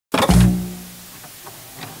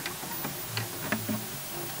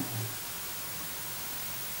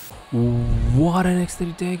What an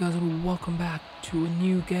exciting day, guys, and welcome back to a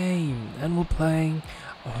new game. And we're playing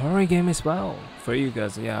a horror game as well for you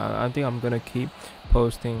guys. Yeah, I think I'm gonna keep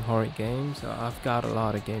posting horror games. I've got a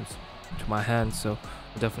lot of games to my hand, so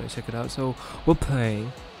I'll definitely check it out. So we're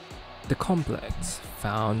playing The Complex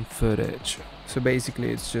Found Footage. So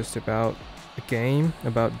basically it's just about a game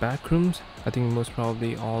about backrooms. I think most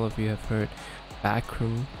probably all of you have heard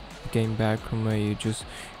backroom game backroom, where you just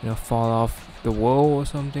fall off the wall or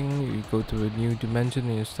something. You go to a new dimension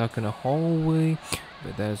and you're stuck in a hallway,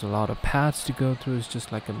 but there's a lot of paths to go through. It's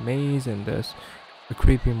just like a maze, and there's a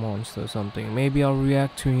creepy monster or something. Maybe I'll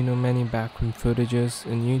react to many backroom footages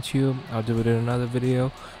in YouTube. I'll do it in another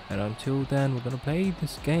video, and until then we're gonna play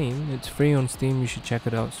this game. It's free on Steam, you should check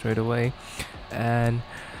it out straight away. And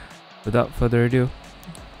without further ado,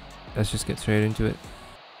 let's just get straight into it.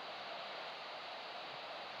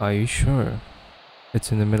 Are you sure?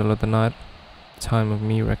 It's in the middle of the night, time of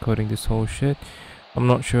me recording this whole shit. I'm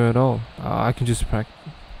not sure at all. I can just practice.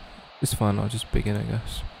 It's fine, I'll just begin, I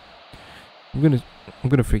guess. I'm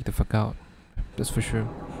gonna freak the fuck out. That's for sure.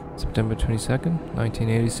 September 22nd,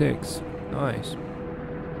 1986. Nice.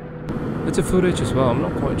 It's a footage as well. I'm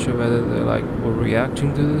not quite sure whether we're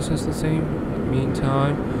reacting to this as the same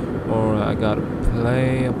meantime, or I gotta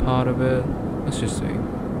play a part of it. Let's just see.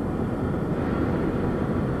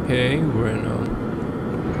 Okay, we're in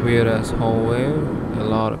a weird ass hallway, a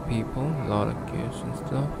lot of people, a lot of kids and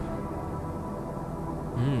stuff.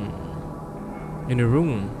 In a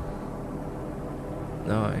room.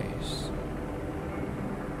 Nice.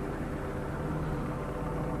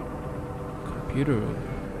 Computer room.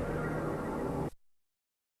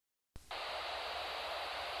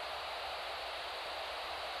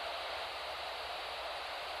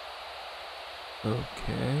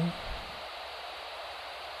 Okay.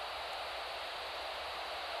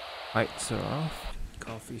 Lights are off.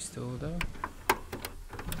 Coffee's still there.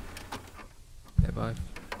 Hey, bye.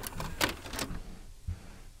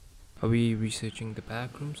 Are we researching the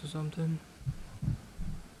back rooms or something?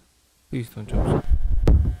 Please don't jump.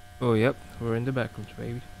 Oh, yep, we're in the back rooms,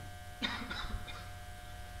 baby.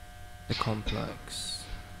 The complex.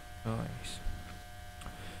 Nice.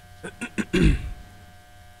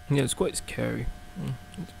 Yeah, it's quite scary.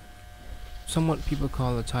 Somewhat people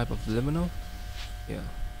call a type of liminal. Yeah.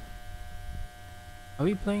 Are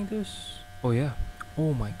we playing this? Oh yeah.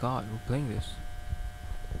 Oh my god, we're playing this.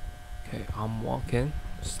 Okay, I'm walking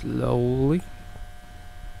slowly.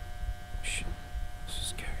 Shit, this is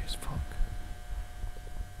scary as fuck.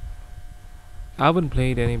 I haven't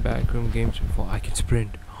played any backroom games before. I can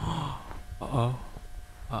sprint. Uh-oh.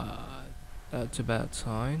 That's a bad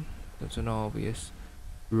sign. That's an obvious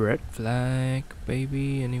red flag,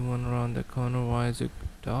 baby. Anyone around the corner? Why is it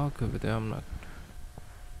dark over there?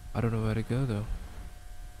 I don't know where to go though.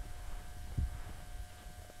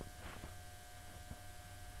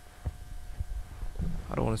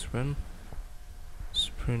 I don't want to sprint.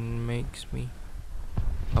 Sprint makes me.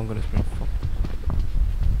 I'm gonna sprint.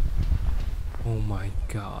 Oh my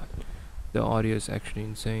god. The audio is actually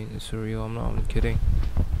insane. It's surreal. I'm not even kidding.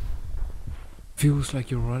 Feels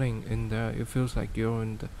like you're running in there. It feels like you're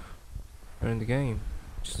in the game.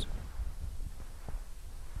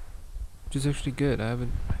 Just actually good. I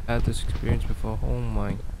haven't had this experience before. Oh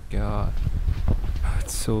my god.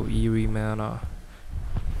 It's so eerie, man.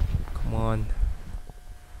 Come on.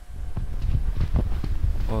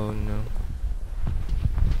 Oh no.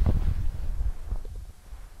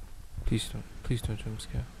 Please don't jump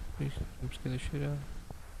scare. Please don't jump scare the shit out.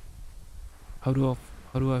 How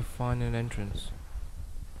do I find an entrance?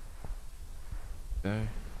 Okay.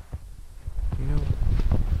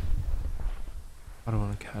 I don't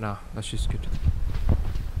wanna nah, let's just get to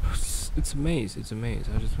it's a maze, I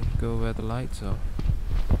just want to go where the lights are.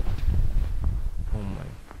 Oh my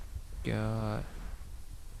god.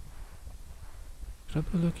 Should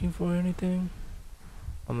I be looking for anything?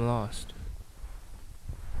 I'm lost.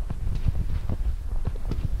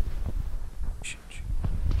 Shit.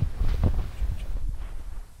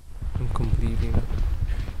 I'm completely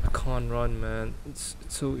I can't run, man. It's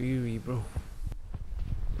so eerie, bro.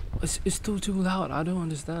 It's still too loud. I don't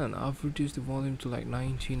understand. I've reduced the volume to like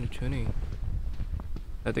 19 or 20.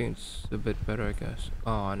 I think it's a bit better, I guess.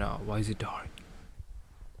 Oh no, why is it dark?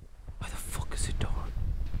 Why the fuck is it dark?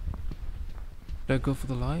 Should I go for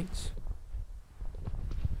the lights?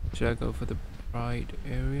 Should I go for the bright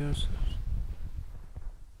areas?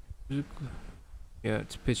 Is it yeah,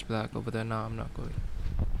 it's pitch black over there. No, I'm not going.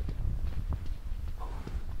 Oh.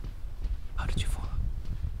 How did you fall?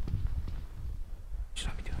 What should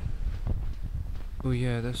I be doing? Oh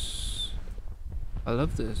yeah, I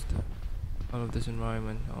love this. out of this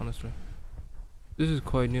environment, honestly. This is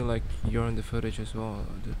quite new, like you're in the footage as well.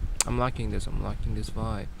 I'm liking this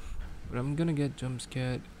vibe. But I'm gonna get jump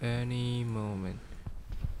scared any moment.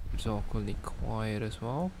 It's awkwardly quiet as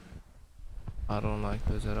well. I don't like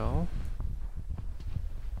this at all.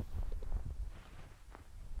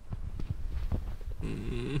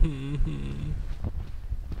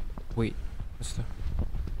 Wait, what's the...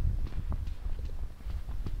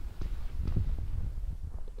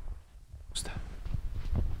 What's that?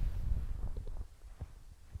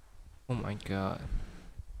 Oh my god.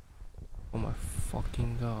 Oh my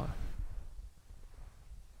fucking god.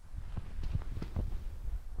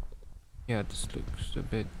 Yeah, this looks a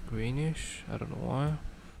bit greenish. I don't know why.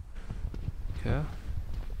 Okay.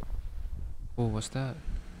 Oh, what's that?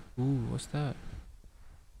 Ooh, what's that?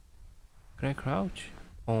 Can I crouch?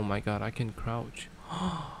 Oh my god, I can crouch.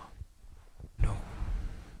 No.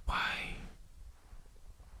 Why?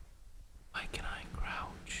 Why can I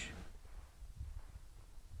crouch?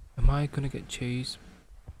 Am I gonna get chased?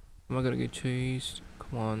 Am I gonna get chased?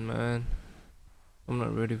 Come on, man. I'm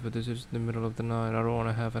not ready for this. It's the middle of the night. I don't want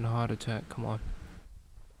to have a heart attack. Come on.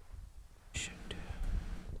 Shit.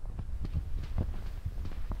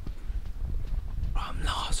 Bro, I'm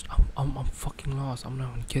lost. I'm fucking lost. I'm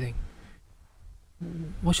not even kidding.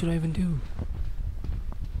 What should I even do?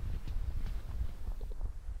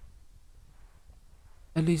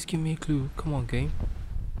 At least give me a clue. Come on, game.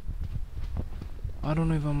 I don't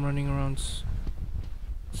know if I'm running around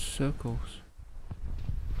circles.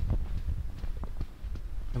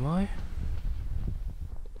 Am I?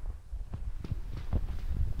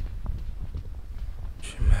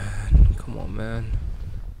 Man, come on, man.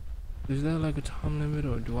 Is there like a time limit,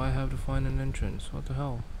 or do I have to find an entrance? What the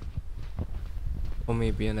hell? Or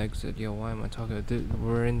maybe an exit. Yo, why am I talking?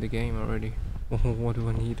 We're in the game already. What do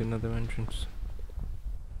I need another entrance?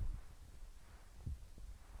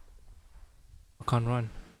 I can't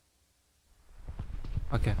run.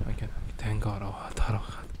 I can. Thank God. Oh,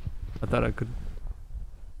 I thought I could.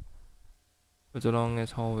 It's a long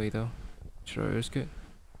ass hallway though. Should I risk it?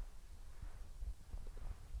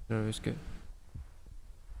 Should I risk it?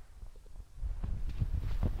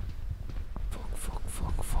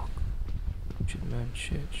 Fuck. Shit, man.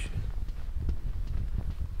 Shit.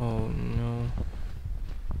 Oh no.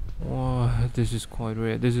 Oh, this is quite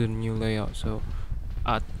rare. This is a new layout, so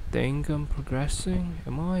I think I'm progressing.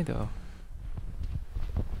 Am I though?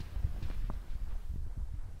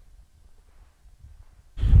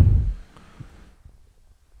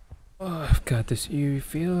 Oh, I've got this eerie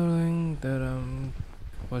feeling that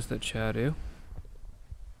what's that shadow?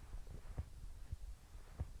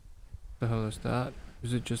 The hell is that?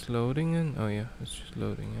 Is it just loading in? Oh yeah, it's just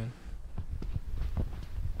loading in.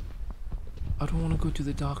 I don't want to go to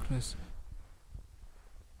the darkness.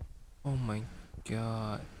 Oh my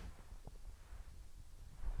god.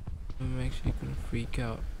 I'm actually gonna freak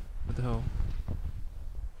out. What the hell?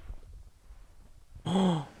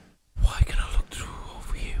 Oh! Why can I look through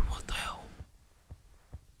over here? What the hell?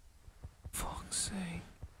 Fuck's sake.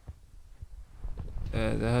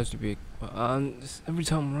 There has to be every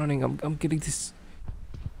time I'm running, I'm getting this.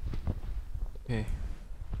 Okay.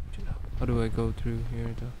 How do I go through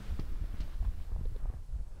here though?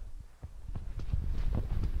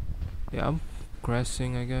 Yeah, I'm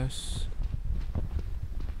progressing, I guess.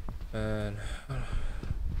 And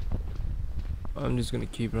I'm just gonna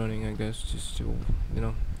keep running, I guess, just to, you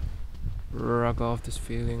know, rug off this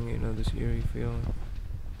feeling, you know, this eerie feeling.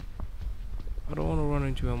 I don't want to run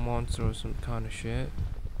into a monster or some kind of shit.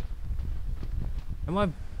 Am I?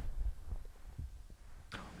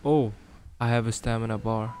 Oh, I have a stamina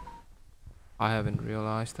bar. I haven't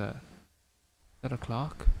realized that. Is that a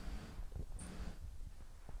clock?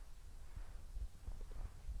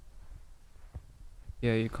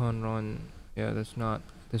 Yeah, you can't run. Yeah, there's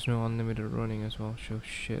no unlimited running as well. So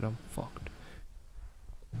shit, I'm fucked.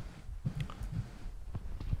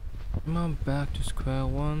 Am I back to square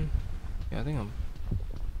one? Yeah, I think I'm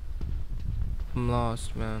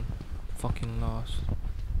lost, man. Fucking lost.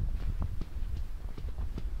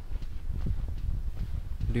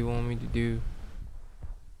 What do you want me to do?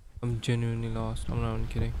 I'm genuinely lost. I'm not even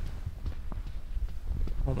kidding.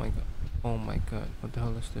 Oh my god. Oh my god. What the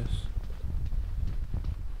hell is this?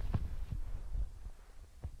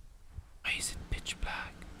 Why is it pitch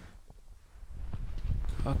black?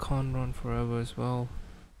 I can't run forever as well.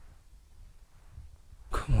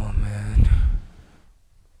 Come on, man.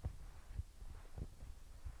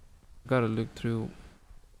 Gotta look through.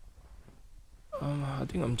 I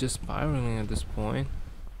think I'm just spiraling at this point.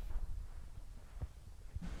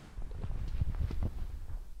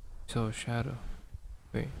 So shadow.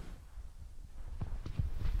 Wait.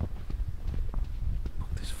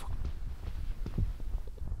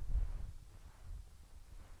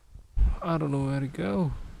 I don't know where to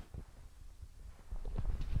go.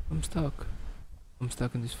 I'm stuck. I'm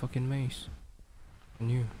stuck in this fucking maze. I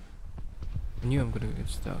knew I'm gonna get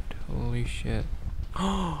stuck. Holy shit.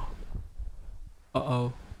 Uh-oh.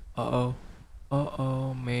 Uh-oh.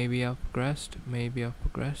 Uh-oh. Maybe I've progressed. Maybe I've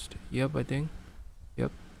progressed. Yep, I think.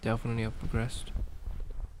 Yep, definitely I've progressed.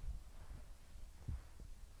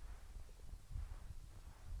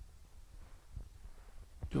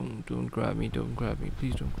 Don't grab me, don't grab me.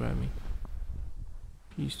 Please don't grab me.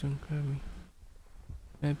 Please don't grab me.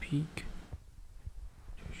 Can I peek?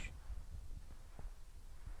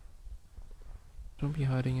 Don't be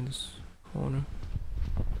hiding in this corner.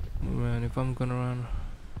 Oh man, if I'm gonna run.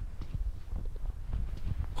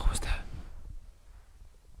 What was that?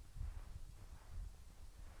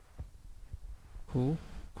 Cool,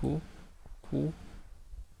 cool, cool.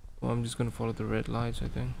 Well, I'm just gonna follow the red lights, I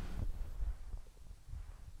think.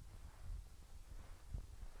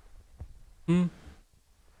 Hmm.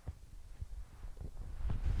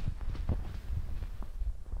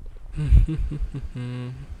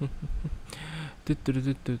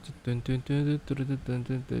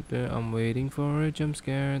 I'm waiting for a jump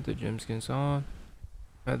scare. The jump scare's on.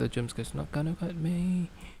 The jump scare's not gonna cut me.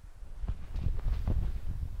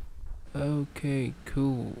 Okay,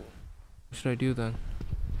 cool. What should I do then?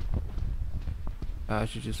 I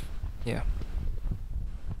should just, yeah.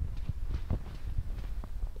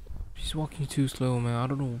 She's walking too slow, man. I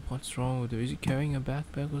don't know what's wrong with her. Is he carrying a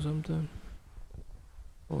backpack or something?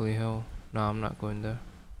 Holy hell. Nah, I'm not going there.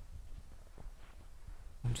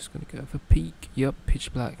 I'm just gonna go for a peek. Yup,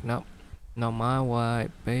 pitch black. Nope. Not my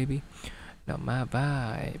vibe, baby. Not my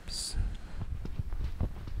vibes.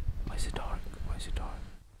 Why is it dark? Why is it dark?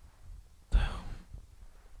 The hell?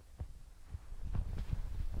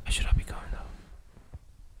 Where should I be going though?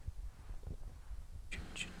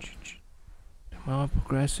 Am I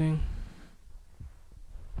progressing?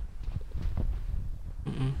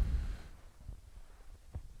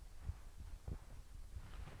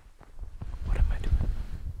 What am I doing?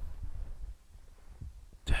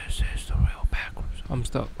 This is the real backrooms. I'm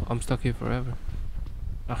stuck. I'm stuck here forever.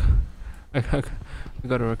 I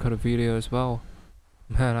gotta record a video as well.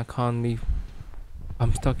 Man, I can't leave.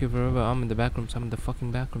 I'm stuck here forever. I'm in the backrooms. I'm in the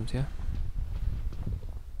fucking backrooms, yeah?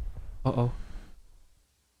 Uh-oh.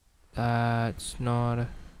 That's not a...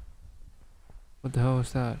 What the hell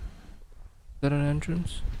is that? Is that an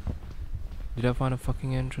entrance? Did I find a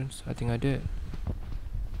fucking entrance? I think I did.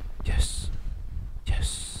 Yes.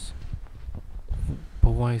 Yes.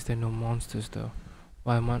 But why is there no monsters though?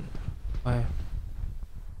 Why am I... Why...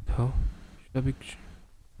 Oh? Should I be...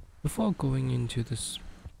 Before going into this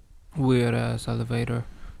weird ass elevator,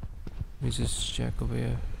 let me just check over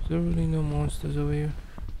here. Is there really no monsters over here?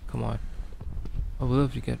 Come on. I would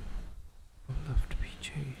love to get... I would love to be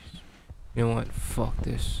chased. You know what? Fuck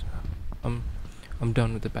this. I'm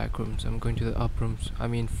done with the back rooms. I'm going to the up rooms. I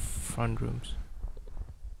mean front rooms.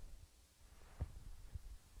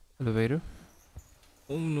 Elevator.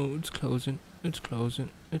 Oh no, it's closing. It's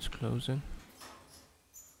closing. It's closing.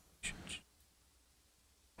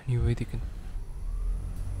 Any way they can...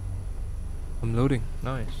 I'm loading.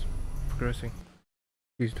 Nice. Progressing.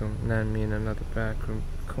 Please don't land me in another back room.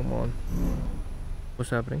 Come on.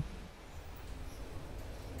 What's happening?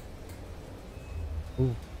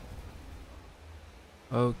 Ooh.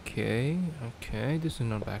 Okay, okay, this is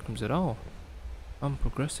not backrooms at all. I'm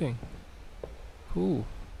progressing. Cool.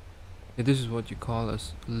 Yeah, this is what you call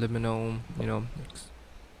as liminal, you know,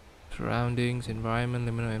 surroundings, environment,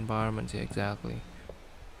 liminal environments. Yeah, exactly.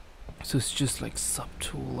 So it's just like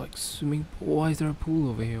subtool, like swimming pool. Why is there a pool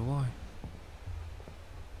over here? Why?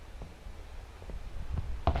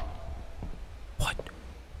 What?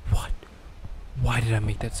 What? Why did I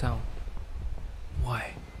make that sound?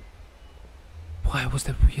 Why? Why was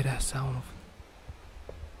that weird ass sound of...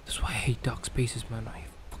 That's why I hate dark spaces, man. I hate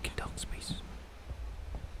fucking dark spaces.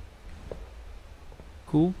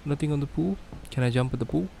 Cool, nothing on the pool. Can I jump at the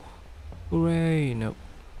pool? Hooray! Nope,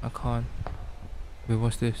 I can't. Wait,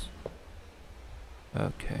 what's this?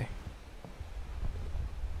 Okay.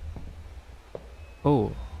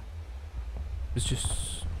 Oh. It's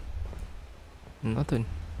just... nothing.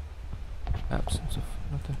 Absence of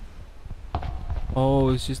nothing. Oh,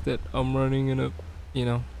 it's just that I'm running in a, you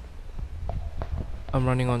know, I'm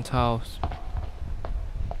running on tiles.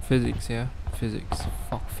 Physics, yeah? Physics.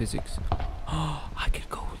 Fuck physics. Oh, I can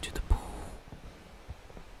go into the pool.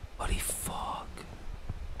 Holy fuck.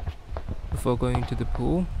 Before going into the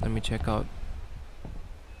pool, let me check out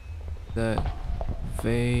that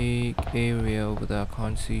vague area over there. I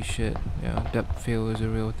can't see shit. Yeah, depth field is a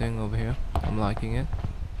real thing over here. I'm liking it.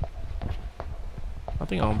 I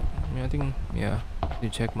think I think, yeah. To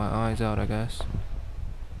check my eyes out, I guess.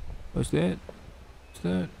 What's that? What's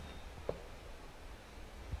that?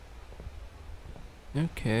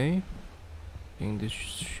 Okay. I think this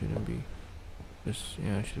shouldn't be. Just,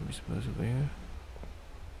 yeah, it should be supposed to be here.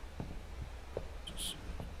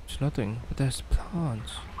 It's nothing, but there's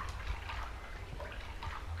plants.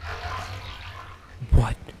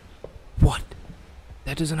 What? What?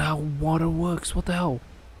 That isn't how water works. What the hell?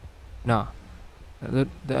 Nah.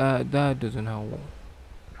 That doesn't how.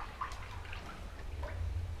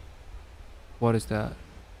 What is that?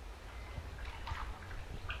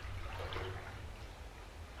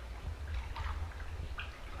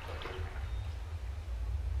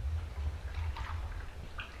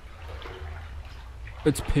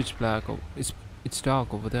 It's pitch black. It's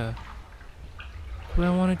dark over there. But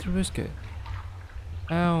I wanted to risk it.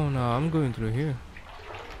 Hell no, I'm going through here.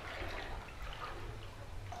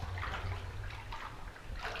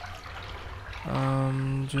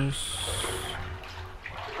 Just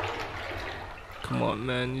come on,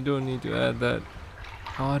 man. You don't need to add that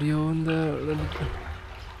audio in there.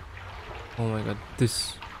 Oh my god,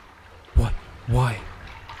 this. What? Why?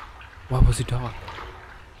 Why was it dark?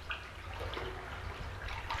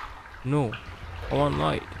 No, I want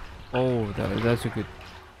light. Oh, that's a good.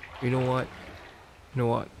 You know what? You know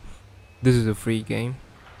what? This is a free game,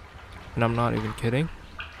 and I'm not even kidding.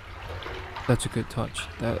 That's a good touch.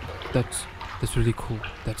 That's really cool.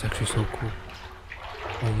 That's actually so cool.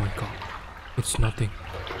 Oh my god, it's nothing.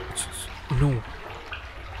 It's just, no.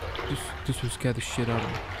 This will scare the shit out of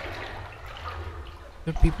me.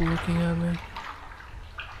 There are people looking at me.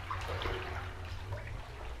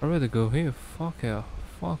 I'd rather go here. Fuck yeah.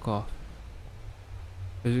 Fuck off.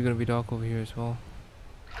 Is it gonna be dark over here as well?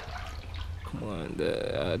 Come on,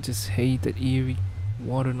 I just hate that eerie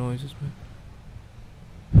water noises, man.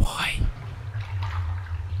 Why?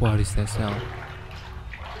 What is that sound?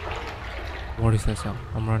 What is that sound?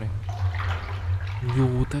 I'm running.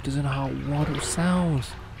 Yo, that isn't how water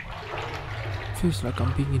sounds. Feels like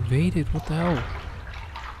I'm being invaded. What the hell?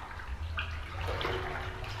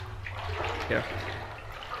 Yeah.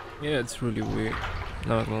 Yeah, it's really weird.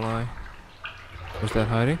 Not gonna lie. Was that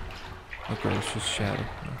hiding? Okay, it's just shadow.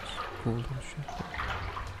 That's cool and shit.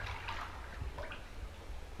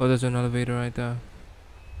 Oh, there's an elevator right there.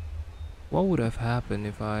 What would have happened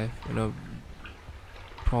if I,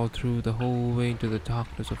 crawled through the whole way to the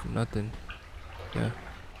darkness of nothing? Yeah,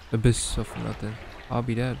 abyss of nothing. I'll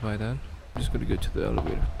be dead by then. I'm just gonna go to the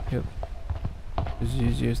elevator. Yep. It's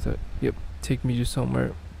easy as that. Yep. Take me to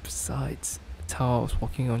somewhere besides towers,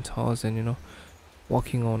 walking on towers, and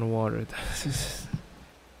walking on water.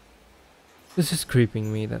 This is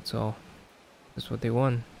creeping me. That's all. That's what they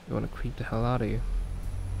want. They want to creep the hell out of you.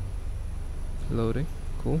 Loading.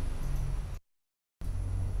 Cool.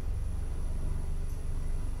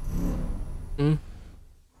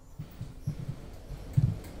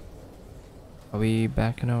 Are we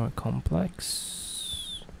back in our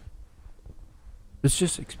complex? It's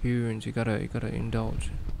just experience. You gotta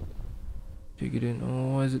indulge. Take it in.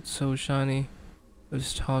 Oh, why is it so shiny?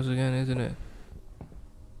 This house again, isn't it?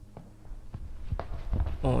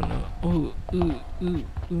 Oh no. Oh, ooh.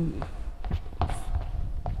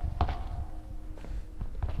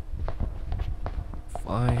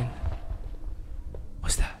 Fine.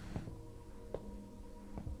 What's that?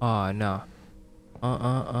 Ah, nah.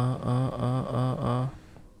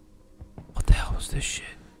 What the hell is this shit?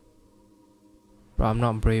 Bro, I'm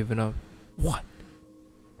not brave enough. What?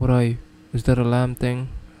 What are you? Is that a lamb thing?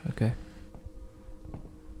 Okay.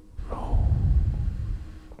 Bro.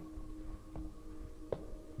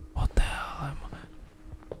 What the hell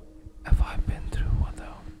have I been through? What the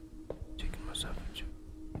hell? Taking myself into.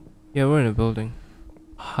 Yeah, we're in a building.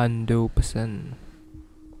 100%.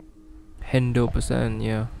 100%,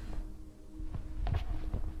 yeah.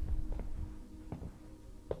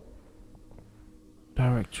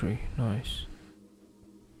 Directory, nice.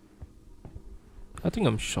 I think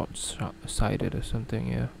I'm short-sighted or something,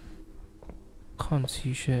 yeah. Can't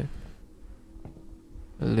see shit.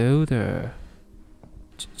 Hello there.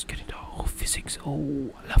 It's getting to physics.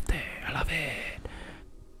 Oh, I love it. I love it.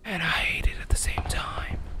 And I hate it at the same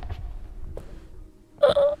time.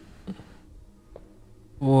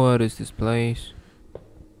 What is this place?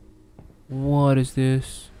 What is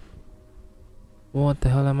this? What the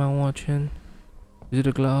hell am I watching? Is it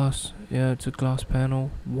a glass? Yeah, it's a glass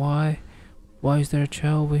panel. Why? Why is there a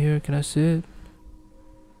chair over here? Can I sit?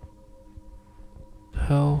 The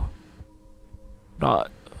hell?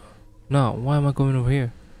 Not. No, why am I going over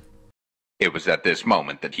here? It was at this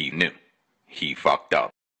moment that he knew. He fucked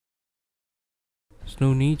up. There's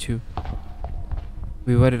no need to.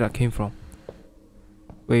 Wait, where did that came from?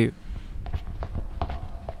 Wait.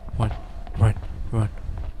 Run, run, run,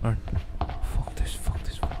 run. Fuck this, fuck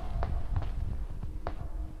this.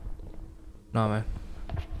 Nah, man.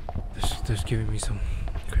 This giving me some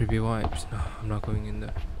creepy vibes. No, I'm not going in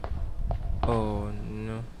there. Oh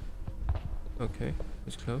no. Okay,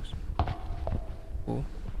 it's close. Cool.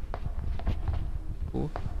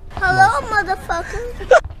 Cool. Hello,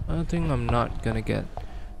 motherfucker. I think I'm not gonna get.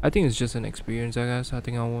 I think it's just an experience, I guess. I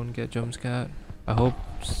think I won't get jump scared. I hope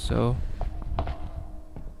so.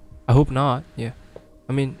 I hope not. Yeah.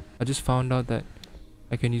 I mean, I just found out that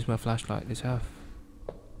I can use my flashlight. It's half.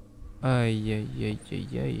 Yeah.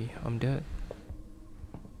 I'm dead.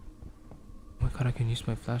 Oh my god, I can use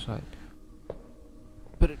my flashlight.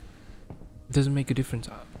 But it doesn't make a difference.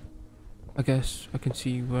 I guess I can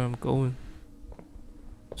see where I'm going.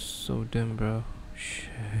 So dim, bro.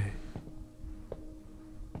 Shit.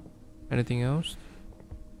 Anything else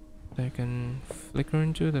that I can flicker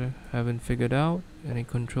into that I haven't figured out? Any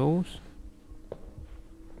controls?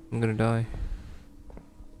 I'm gonna die.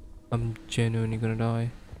 I'm genuinely gonna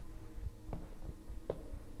die.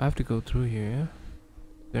 I have to go through here,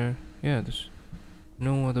 yeah? There's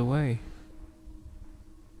no other way.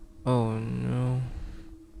 Oh no.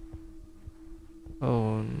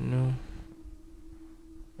 Oh no.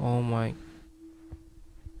 Oh my.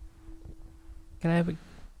 Can I have a...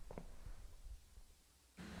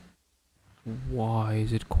 Why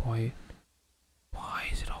is it quiet? Why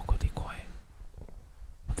is it awkwardly quiet?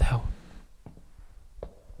 What the hell?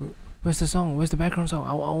 Where's the song? Where's the background song?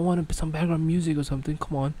 I want some background music or something.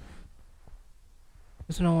 Come on.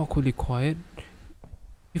 It's not awkwardly quiet.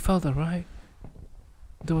 You felt that, right?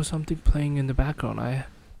 There was something playing in the background. I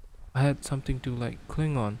had something to like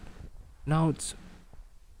cling on. Now it's...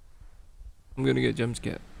 I'm gonna get jump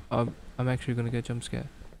scared. I'm actually gonna get jump scared.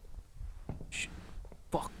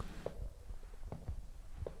 Fuck.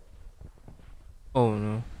 Oh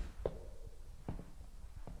no.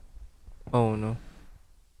 Oh no.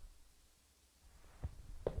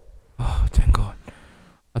 Oh, thank God.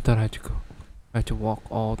 I thought I had to go. I had to walk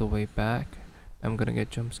all the way back. I'm gonna get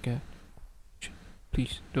jump scared.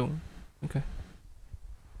 Please don't. Okay.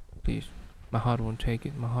 Please. My heart won't take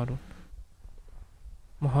it. My heart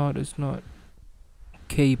is not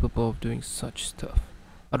capable of doing such stuff.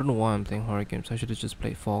 I don't know why I'm playing horror games. I should have just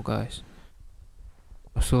played Fall Guys.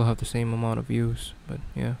 I still have the same amount of views, but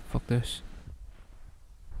yeah, fuck this.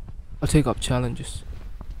 I'll take up challenges.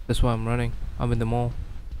 That's why I'm running. I'm in the mall.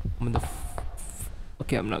 I'm in the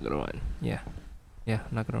okay, I'm not gonna run. Yeah, I'm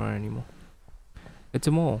not gonna run anymore. It's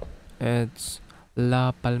a mall. It's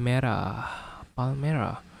La Palmera,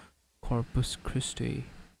 Corpus Christi.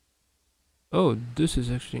 Oh, this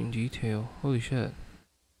is actually in detail. Holy shit.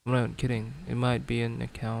 I'm not kidding. It might be an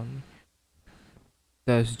account.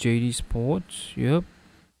 There's JD Sports. Yep.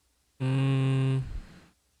 I'm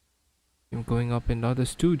going up and down.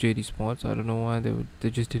 There's two JD Sports. I don't know why they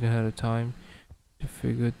just didn't have the time to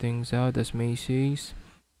figure things out. That's Macy's.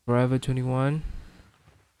 Forever 21.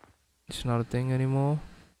 It's not a thing anymore.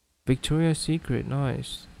 Victoria's Secret.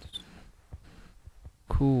 Nice.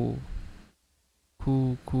 Cool.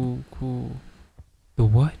 The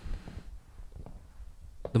what?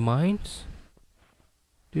 The mines?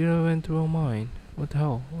 Did I went through a mine? What the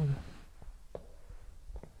hell?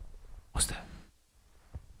 What's that?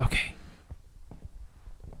 Okay.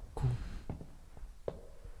 Cool.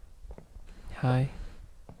 Hi.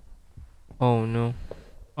 Oh no.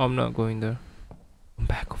 I'm not going there. I'm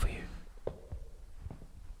back over here.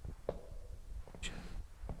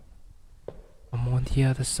 I'm on the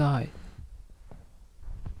other side.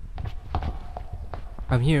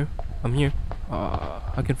 I'm here.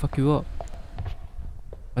 I can fuck you up.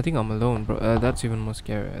 I think I'm alone, bro. That's even more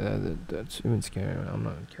scary. That's even scarier. I'm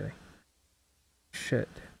not kidding. Shit.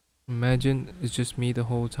 Imagine it's just me the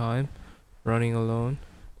whole time, running alone.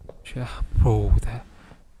 Shit, bro,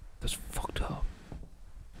 that's fucked up.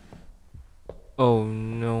 Oh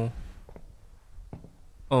no.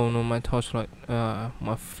 Oh no, my torchlight,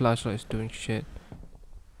 my flashlight is doing shit.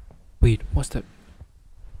 Wait, what's that?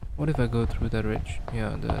 What if I go through that ridge?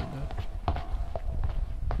 Yeah,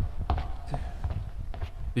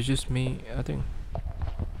 it's just me. I think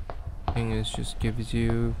it just gives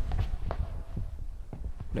you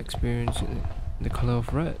an experience in the color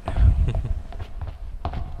of red.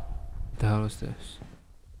 What the hell is this?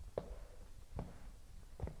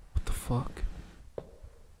 What the fuck?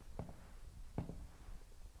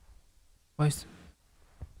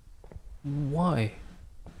 Why?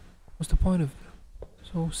 What's the point of this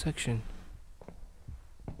whole section?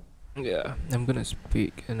 Yeah, I'm gonna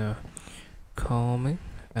speak in a calming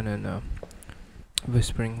and then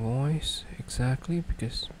whispering voice, exactly,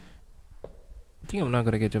 because I think I'm not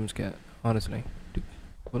gonna get jump scared, honestly.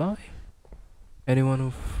 Will I?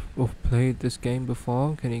 Anyone who've played this game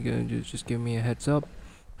before, can you just give me a heads up?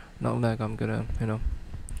 Not like I'm gonna,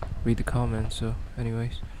 read the comments, so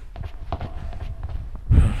anyways.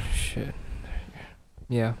 Shit.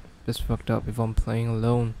 Yeah, that's fucked up if I'm playing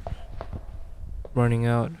alone. Running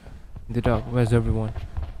out in the dark. Where's everyone?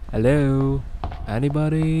 Hello?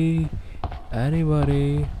 Anybody?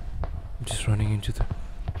 Anybody? I'm just running into the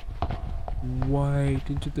white,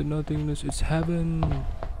 into the nothingness. It's heaven.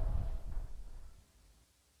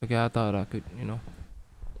 Okay, I thought I could,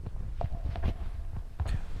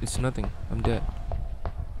 It's nothing. I'm dead.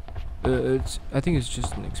 I think it's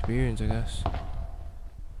just an experience, I guess.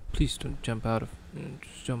 Please don't jump out of.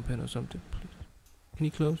 Just jump in or something, please. Can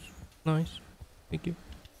you close? Nice. Thank you.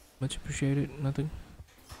 Much appreciated. Nothing.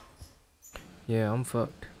 Yeah, I'm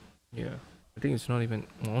fucked. Yeah. I think it's not even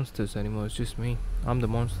monsters anymore. It's just me. I'm the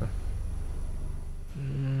monster.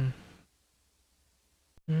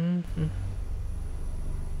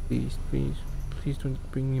 Please, please, please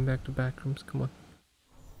don't bring me back to Backrooms. Come on.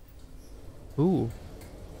 Ooh.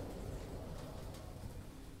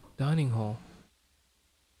 Dining hall.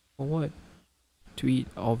 For what? To eat,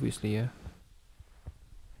 obviously, yeah.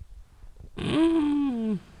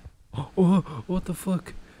 Oh, what the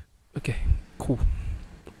fuck? Okay, cool.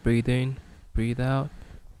 Breathe in, breathe out.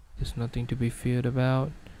 There's nothing to be feared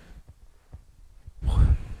about.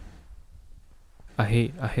 I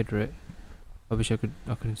hate red. I wish I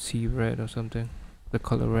could see red or something. The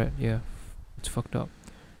color red, yeah. It's fucked up.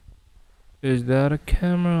 Is that a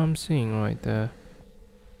camera I'm seeing right there?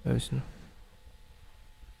 There's no.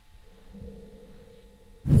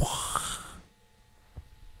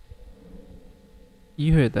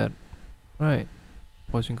 You heard that, right?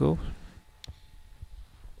 Boys and girls.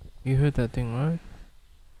 You heard that thing, right?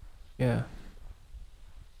 Yeah.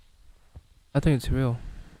 I think it's real.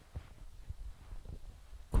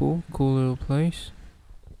 Cool little place.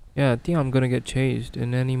 Yeah, I think I'm gonna get chased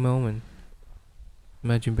in any moment.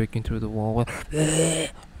 Imagine breaking through the wall.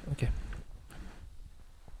 Okay.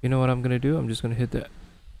 You know what I'm gonna do? I'm just gonna hit the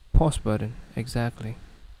pause button. Exactly.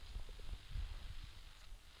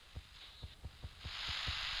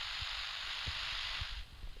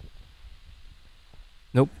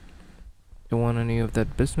 Nope. Don't want any of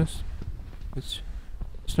that business. It's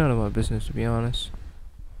none of my business, to be honest.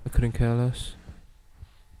 I couldn't care less.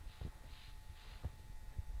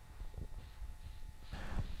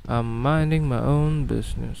 I'm minding my own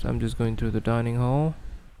business. I'm just going through the dining hall.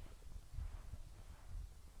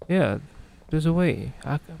 Yeah, there's a way.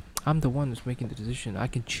 I'm the one that's making the decision. I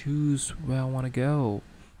can choose where I want to go.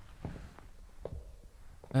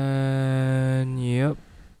 And yep,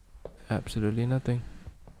 absolutely nothing.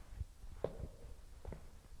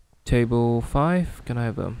 Table 5. Can I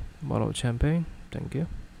have a bottle of champagne? Thank you.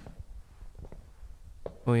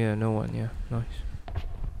 Oh yeah, no one. Yeah, nice.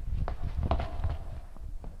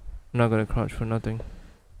 I'm not gonna crouch for nothing.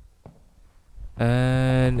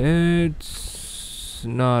 And it's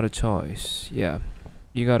not a choice. Yeah,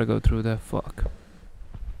 you gotta go through that. Fuck.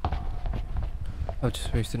 I've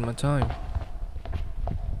just wasted my time.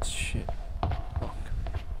 Shit. Fuck.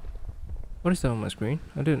 What is that on my screen?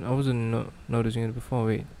 I wasn't noticing it before.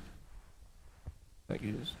 Wait. Like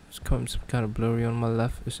it's come some kind of blurry on my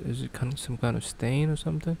left. Is it kind of some kind of stain or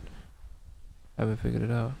something? I haven't figured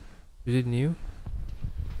it out. Is it new?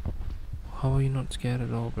 How are you not scared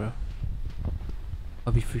at all, bro?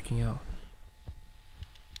 I'll be freaking out.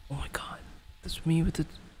 Oh my god, that's me with the.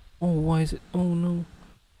 Oh, why is it? Oh no,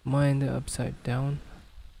 mine the upside down.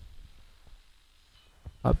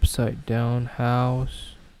 Upside down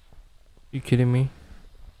house. You kidding me?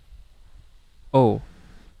 Oh.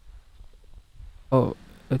 Oh,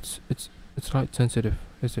 it's light sensitive,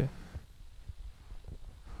 is it?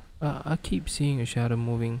 I keep seeing a shadow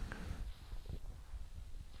moving.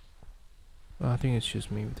 I think it's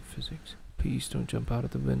just me with the physics. Please don't jump out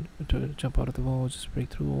of the window. Jump out of the wall. Just break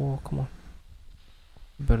through the wall. Come on.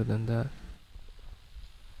 Better than that.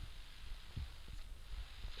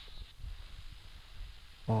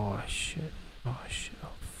 Oh shit. Oh shit. Oh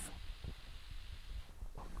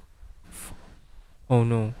fuck. Fuck. Oh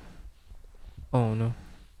no. Oh no.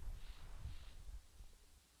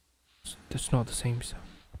 That's not the same stuff.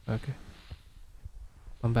 Okay.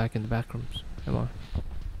 I'm back in the backrooms. Come on.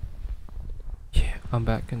 Yeah, I'm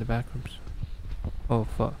back in the backrooms. Oh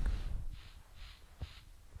fuck.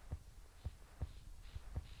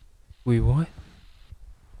 Wait, what?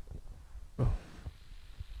 Bro.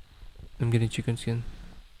 I'm getting chicken skin.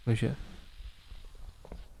 Oh shit.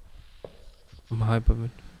 I'm hyper.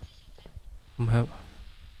 I'm have.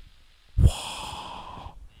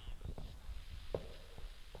 Wow.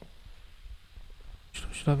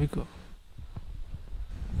 Should I be go?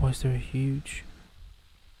 Why is there a huge?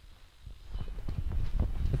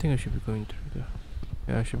 I think I should be going through there.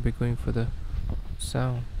 Yeah, I should be going for the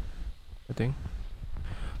sound. I think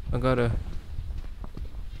I gotta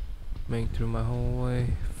make through my whole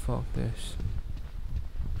way. Fuck this.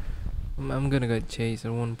 I'm gonna get chased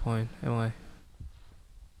at one point. Am I?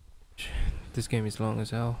 This game is long as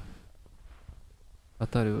hell. I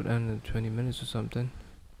thought it would end in 20 minutes or something.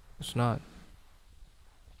 It's not.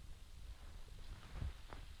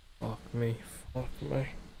 Fuck me. Fuck me.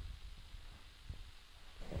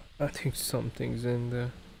 I think something's in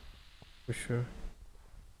there. For sure.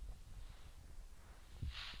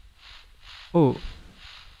 Oh.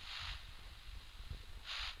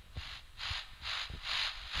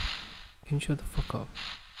 Can you shut the fuck up?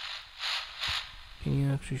 Can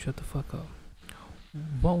you actually shut the fuck up?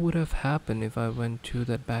 What would have happened if I went to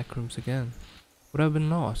that backrooms again? Would I have been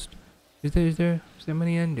lost? Is there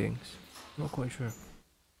many endings? I'm not quite sure.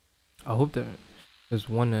 I hope there's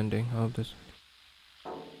one ending. I hope there's.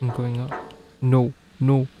 I'm going up. No,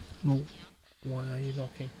 no, no. Why are you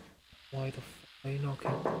knocking? Why the f are you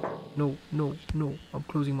knocking? No, no, no. I'm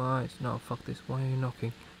closing my eyes. No, fuck this. Why are you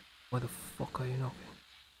knocking? Why the fuck are you knocking?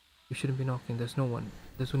 You shouldn't be knocking. There's no one.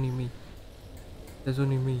 There's only me. There's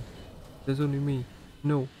only me. There's only me.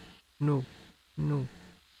 No, no, no,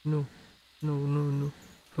 no, no, no, no.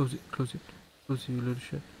 Close it, close it. Close it, you little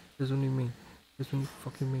shit. There's only me. There's only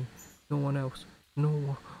fucking me. No one else. No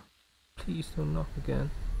one. Please don't knock again.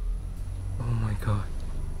 Oh my god.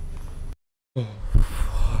 Oh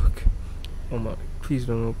fuck. Oh my. Please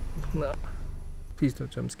don't. No. Please don't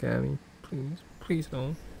jump scare me. Please. Please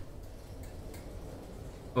don't.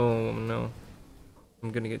 Oh no.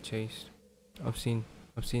 I'm gonna get chased. I've seen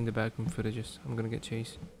the backroom footages. I'm gonna get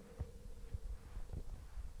chased.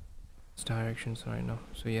 It's directions right now.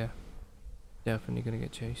 So yeah. Definitely gonna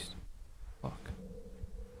get chased. Fuck.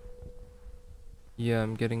 Yeah,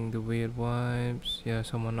 I'm getting the weird vibes. Yeah,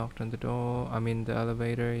 someone knocked on the door. I'm in the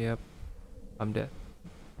elevator. Yep. I'm dead.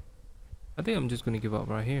 I think I'm just gonna give up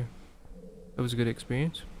right here. It was a good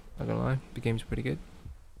experience. Not gonna lie. The game's pretty good.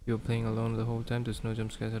 You're playing alone the whole time. There's no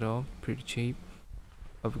jump scares at all. Pretty cheap.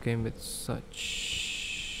 Of a game with such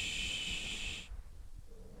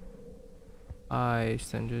high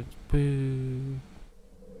standards. Boo.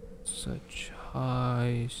 Such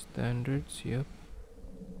high standards. Yep.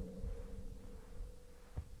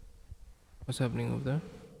 What's happening over there?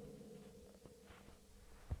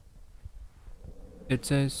 It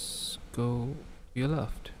says go to your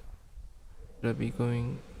left. Should I be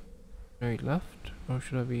going straight left or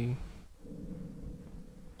should I be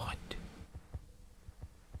what?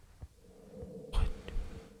 What?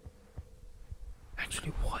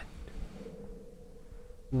 Actually what?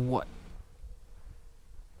 What?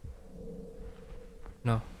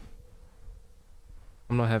 No.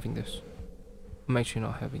 I'm not having this. I'm actually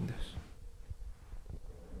not having this.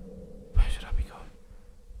 Where should I be going?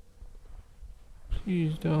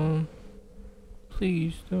 Please don't.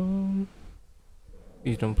 Please don't.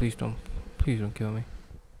 Please don't, please don't. Please don't kill me.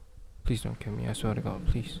 Please don't kill me, I swear to God,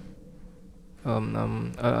 please.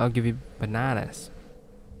 I'll give you bananas.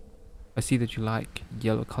 I see that you like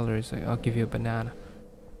yellow colors. I'll give you a banana.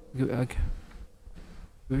 We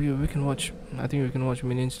can watch. I think we can watch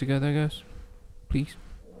Minions together, I guess. Please.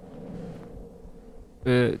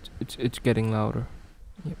 It's getting louder.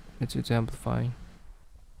 Yep, it's amplifying.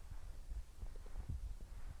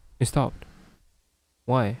 It stopped.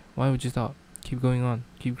 Why? Why would you stop? Keep going on.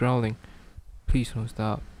 Keep growling. Please don't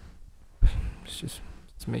stop.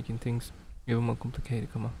 It's making things even more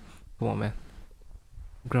complicated. Come on. Come on, man.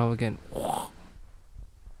 Growl again.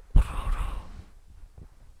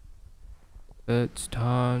 It's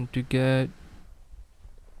time to get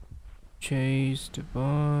chased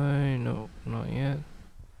by... No, not yet.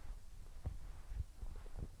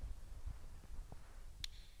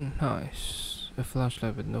 Nice. A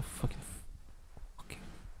flashlight with no fucking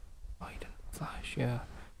light and flash, yeah.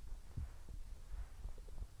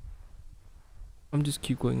 I'm just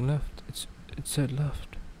keep going left. It said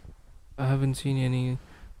left. I haven't seen any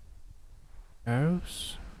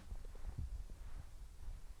arrows.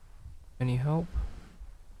 Any help?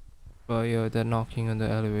 But yeah, that knocking on the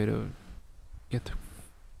elevator get the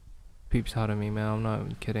peeps out of me, man. I'm not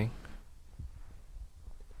even kidding.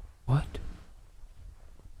 What?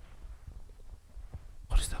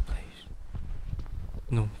 What is that place?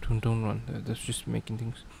 No, don't run. That's just making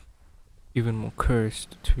things even more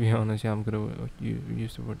cursed, to be honest. Yeah, I'm gonna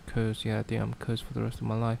use the word curse. Yeah, I think I'm cursed for the rest of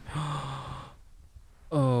my life.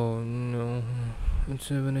 Oh no.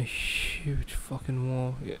 It's even a huge fucking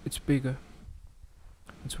wall. Yeah, it's bigger.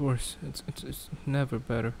 It's worse. It's never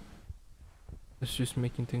better. It's just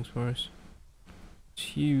making things worse. It's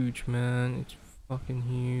huge, man. It's fucking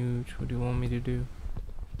huge. What do you want me to do?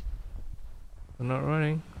 I'm not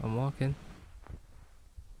running. I'm walking.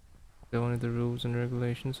 They're one of the rules and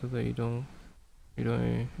regulations so that you don't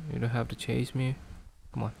have to chase me.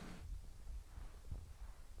 Come on.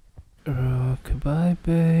 Rockabye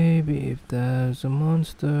baby, if there's a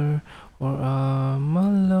monster or I'm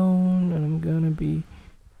alone and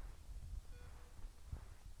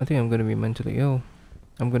I think I'm gonna be mentally ill.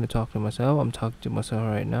 I'm gonna talk to myself. I'm talking to myself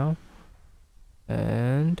right now.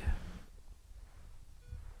 And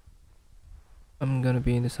I'm gonna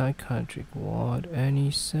be in the psychiatric ward any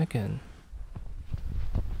second.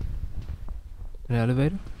 An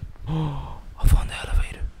elevator? Oh, I found the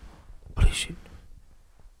elevator. Holy shit.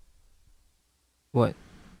 What?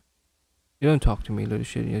 You don't talk to me, little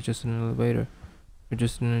shit. You're just an elevator. You're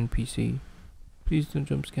just an NPC. Please don't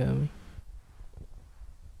jump scare me.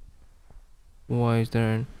 Why is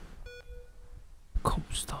there an... Come,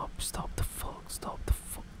 stop the fuck,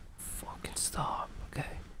 fucking stop,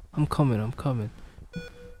 okay? I'm coming. Come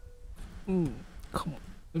on,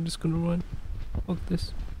 I'm just gonna run. Fuck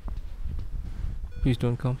this. Please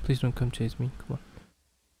don't come chase me, come on.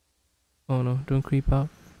 Oh no, don't creep out.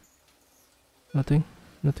 Nothing,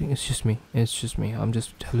 it's just me, I'm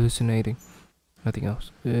just hallucinating. Nothing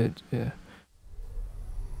else. Yeah.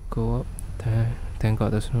 Go up. Thank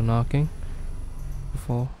God there's no knocking.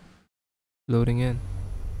 Before loading in.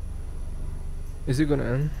 Is it gonna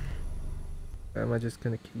end? Or am I just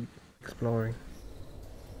gonna keep exploring?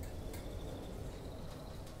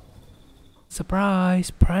 Surprise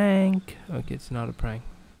prank! Okay, it's not a prank.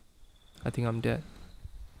 I think I'm dead.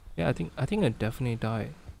 Yeah, I think I definitely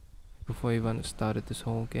died before I even started this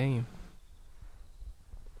whole game.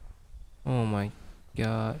 Oh my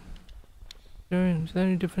god. Is there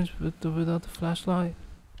any difference without the flashlight?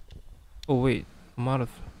 Oh wait, I'm out of...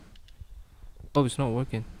 Oh, it's not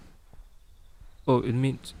working. Oh, it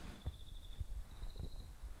means...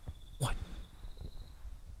 What?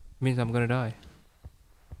 It means I'm gonna die.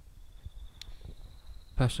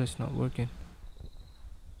 Flashlight's not working.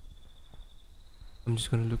 I'm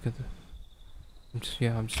just gonna look at the... I'm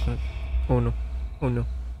just gonna... Oh no. What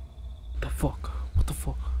the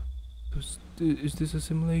fuck? Is this a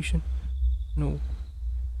simulation? No.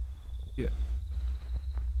 Yeah.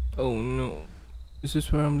 Oh no. Is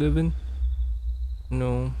this where I'm living?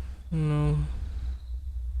 No.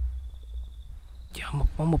 Yeah,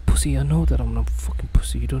 I'm a pussy. I know that I'm not a fucking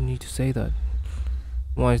pussy. You don't need to say that.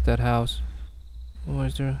 Why is that house?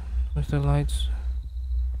 Where's there lights?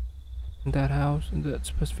 In that house? In that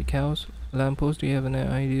specific house? Lamppost, do you have an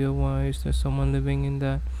idea why is there someone living in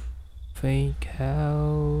that fake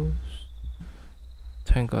house?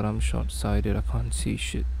 Thank God I'm short-sighted. I can't see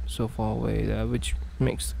shit so far away there, which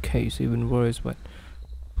makes the case even worse, but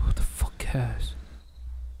who the fuck cares?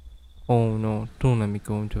 Oh no, don't let me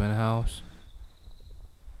go into an house.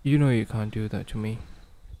 You know you can't do that to me.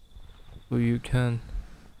 Well, you can.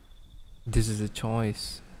 This is a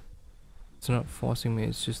choice. It's not forcing me,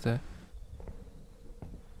 it's just that...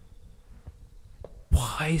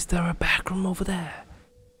 Why is there a back room over there?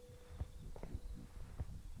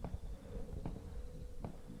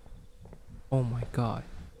 Oh my god.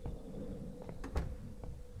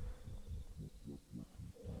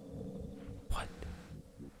 What?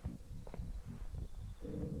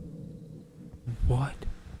 What?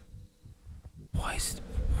 Why is...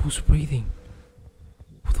 Who's breathing?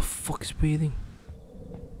 Who the fuck is breathing?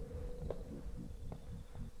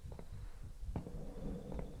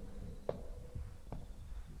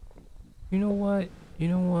 You know what?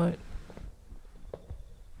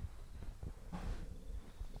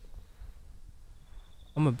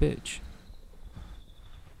 I'm a bitch.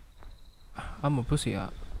 I'm a pussy. I'm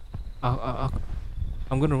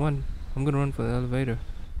gonna run. I'm gonna run for the elevator.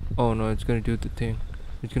 Oh no, it's gonna do the thing.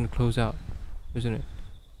 It's gonna close out, isn't it?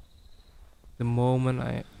 The moment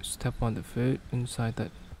I step on the foot inside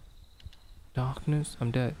that darkness,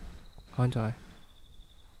 I'm dead. Aren't I?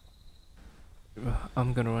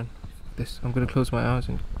 I'm gonna run. I'm gonna close my eyes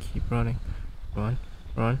and keep running. Run.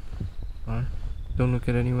 Don't look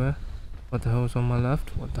at anywhere. What the hell is on my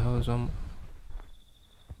left? What the hell is on...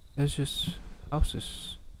 There's just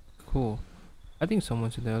houses. Cool. I think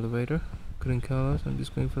someone's in the elevator. Couldn't care less. I'm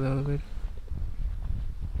just going for the elevator.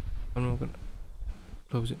 I'm not gonna...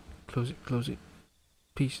 Close it.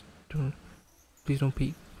 Please don't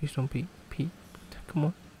peek. Peek. Come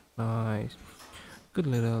on. Nice. Good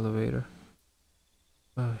little elevator.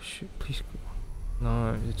 Oh shit, please go.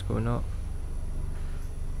 No, it's going up.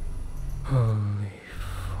 Holy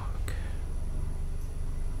fuck.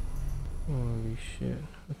 Holy shit.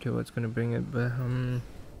 Okay, what's gonna bring it back?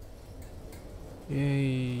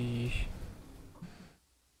 Yay.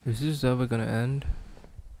 Is this ever gonna end?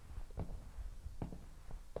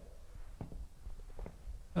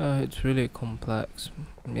 It's really complex.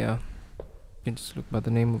 Yeah. You can just look by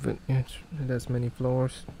the name of it. Yeah, it has many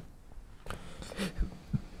floors.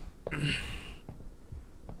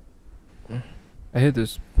 I hit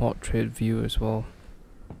this portrait view as well,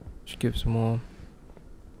 which gives more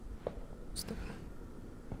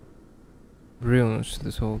realness to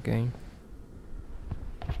this whole game.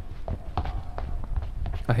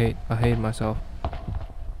 I hate myself.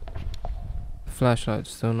 The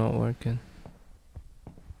flashlight's still not working.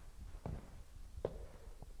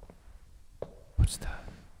 What's that?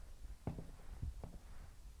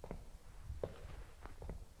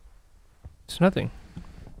 It's nothing.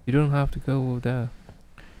 You don't have to go there.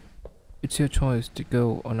 It's your choice to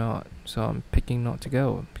go or not. So I'm picking not to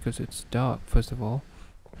go because it's dark, first of all.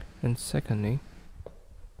 And secondly,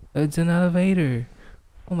 it's an elevator.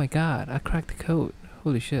 Oh my god, I cracked the code.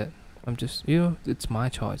 Holy shit. I'm just, it's my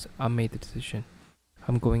choice. I made the decision.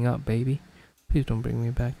 I'm going up, baby. Please don't bring me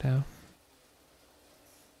back down.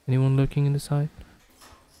 Anyone lurking in the side?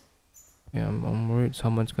 Yeah, I'm worried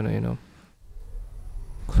someone's gonna,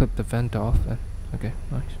 clip the vent off. Okay,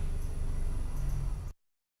 nice.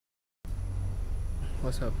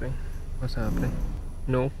 What's happening? What's happening?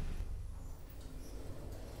 No.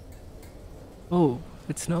 Oh,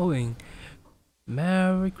 it's snowing.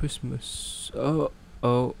 Merry Christmas. Oh.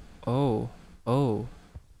 Am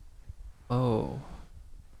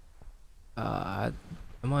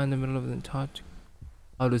I in the middle of the touch?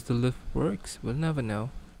 How does the lift works? We'll never know.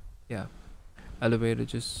 Yeah. Elevator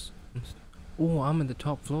just... Oh, I'm in the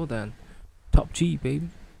top floor then. Top G, baby.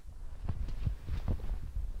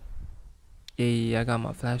 Hey, I got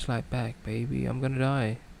my flashlight back, baby. I'm gonna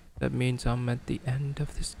die. That means I'm at the end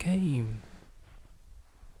of this game.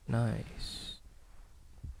 Nice.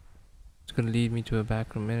 It's gonna lead me to a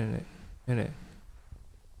back room in it.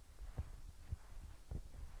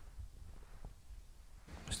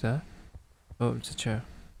 What's that? Oh, it's a chair.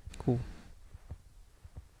 Cool.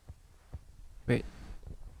 Wait.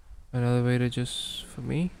 An elevator just for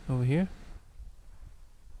me over here?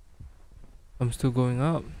 I'm still going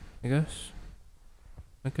up, I guess.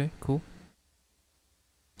 Okay, cool.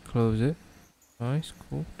 Close it. Nice,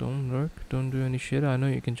 cool. Don't lurk. Don't do any shit. I know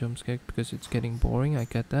you can jump scare because it's getting boring. I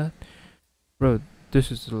get that. Bro,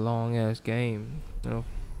 this is a long ass game.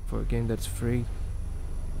 For a game that's free.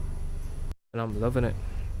 And I'm loving it.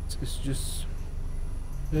 It's just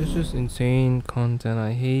insane content.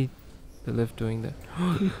 I hate the lift doing that.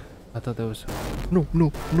 I thought that was...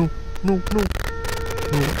 No.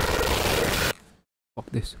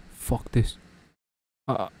 Fuck this.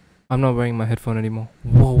 I'm not wearing my headphone anymore.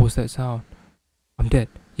 What was that sound? I'm dead.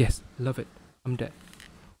 Yes, love it. I'm dead.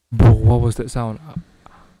 Bro, what was that sound?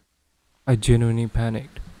 I genuinely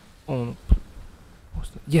panicked. Oh no. What's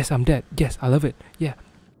that? Yes, I'm dead. Yes, I love it. Yeah.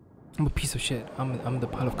 I'm a piece of shit. I'm the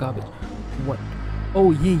pile of garbage. What?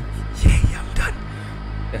 Oh yay, I'm done.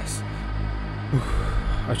 Yes.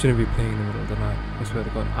 I shouldn't be playing in the middle of the night. I swear to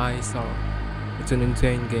God. It's an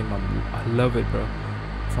insane game. I love it, bro.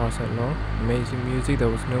 Far as I know, amazing music. There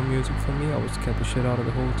was no music for me. I was scared the shit out of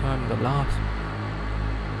the whole time. The last,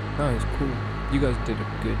 nice, cool. You guys did a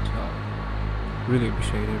good job. Really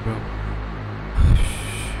appreciate it, bro.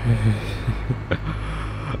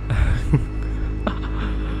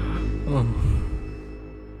 Oh.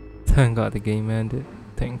 Thank God the game ended.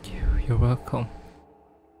 Thank you. You're welcome.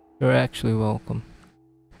 You're actually welcome.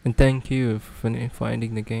 And thank you for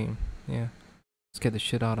finding the game. Yeah. Scared the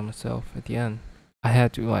shit out of myself at the end. I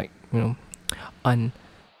had to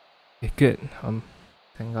good. Thank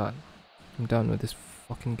God. I'm done with this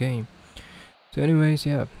fucking game. So anyways,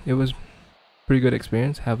 yeah, it was pretty good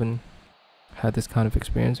experience. Haven't had this kind of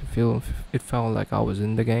experience. It felt like I was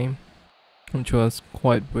in the game, which was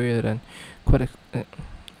quite weird and quite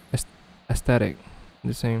aesthetic at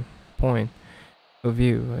the same point of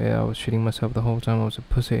view. Yeah, I was shitting myself the whole time. I was a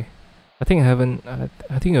pussy. I think I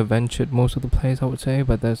ventured most of the place, I would say,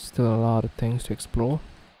 but there's still a lot of things to explore.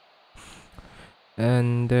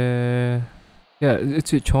 And yeah,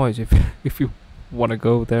 it's your choice if you want to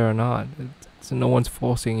go there or not. So no one's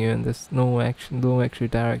forcing you, and there's no extra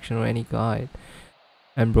direction or any guide.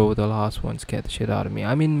 And bro, the last one scared the shit out of me.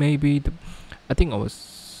 I mean, maybe I think I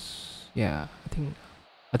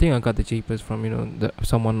got the jeepers from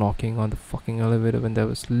someone knocking on the fucking elevator when there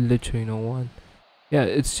was literally no one. Yeah,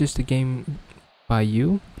 it's just a game by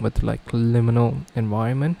you with like liminal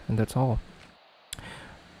environment, and that's all.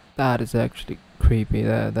 That is actually creepy.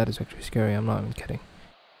 That is actually scary. I'm not even kidding.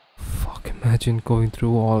 Fuck, imagine going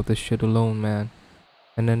through all of this shit alone, man,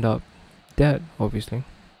 and end up dead. Obviously,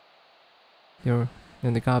 you're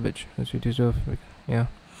in the garbage as you deserve. Yeah.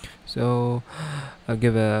 So I'll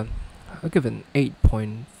give an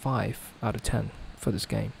 8.5 out of 10 for this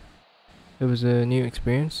game. It was a new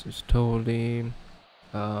experience. It's totally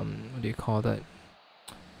what do you call that?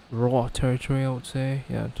 Raw territory, I would say.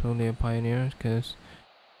 Yeah, totally a pioneer, because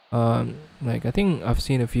like I think I've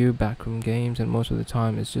seen a few backroom games, and most of the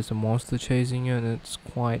time it's just a monster chasing you, and it's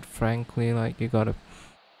quite frankly like you gotta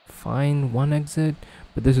find one exit.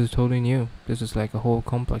 But this is totally new. This is like a whole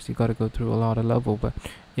complex. You gotta go through a lot of level. But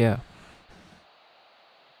yeah,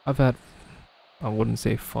 I've had, I wouldn't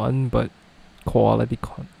say fun, but quality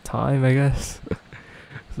time, I guess.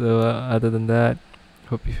 So other than that,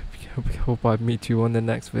 hope I meet you on the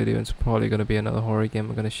next video. It's probably gonna be another horror game.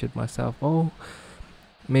 I'm gonna shit myself. Oh,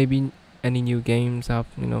 maybe any new games I've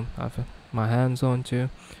my hands on too.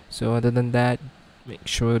 So other than that, make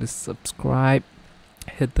sure to subscribe,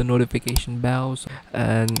 hit the notification bells,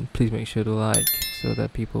 and please make sure to like, so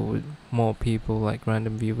that more people like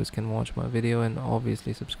random viewers can watch my video. And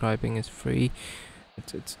obviously subscribing is free.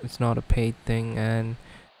 It's not a paid thing. And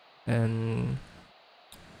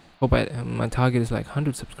hope my target is like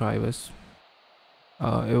 100 subscribers.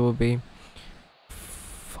 It will be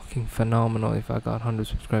fucking phenomenal if I got 100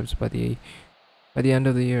 subscribers by the end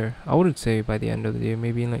of the year. I wouldn't say by the end of the year,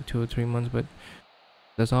 maybe in like 2 or 3 months, but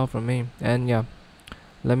that's all from me. And yeah,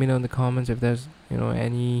 let me know in the comments if there's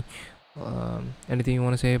anything you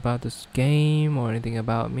want to say about this game, or anything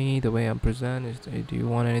about me, the way I'm presented. Do you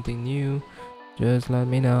want anything new? Just let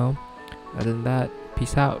me know. Other than that,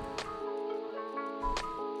 peace out.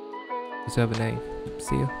 It's EvanNave.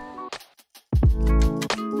 See ya.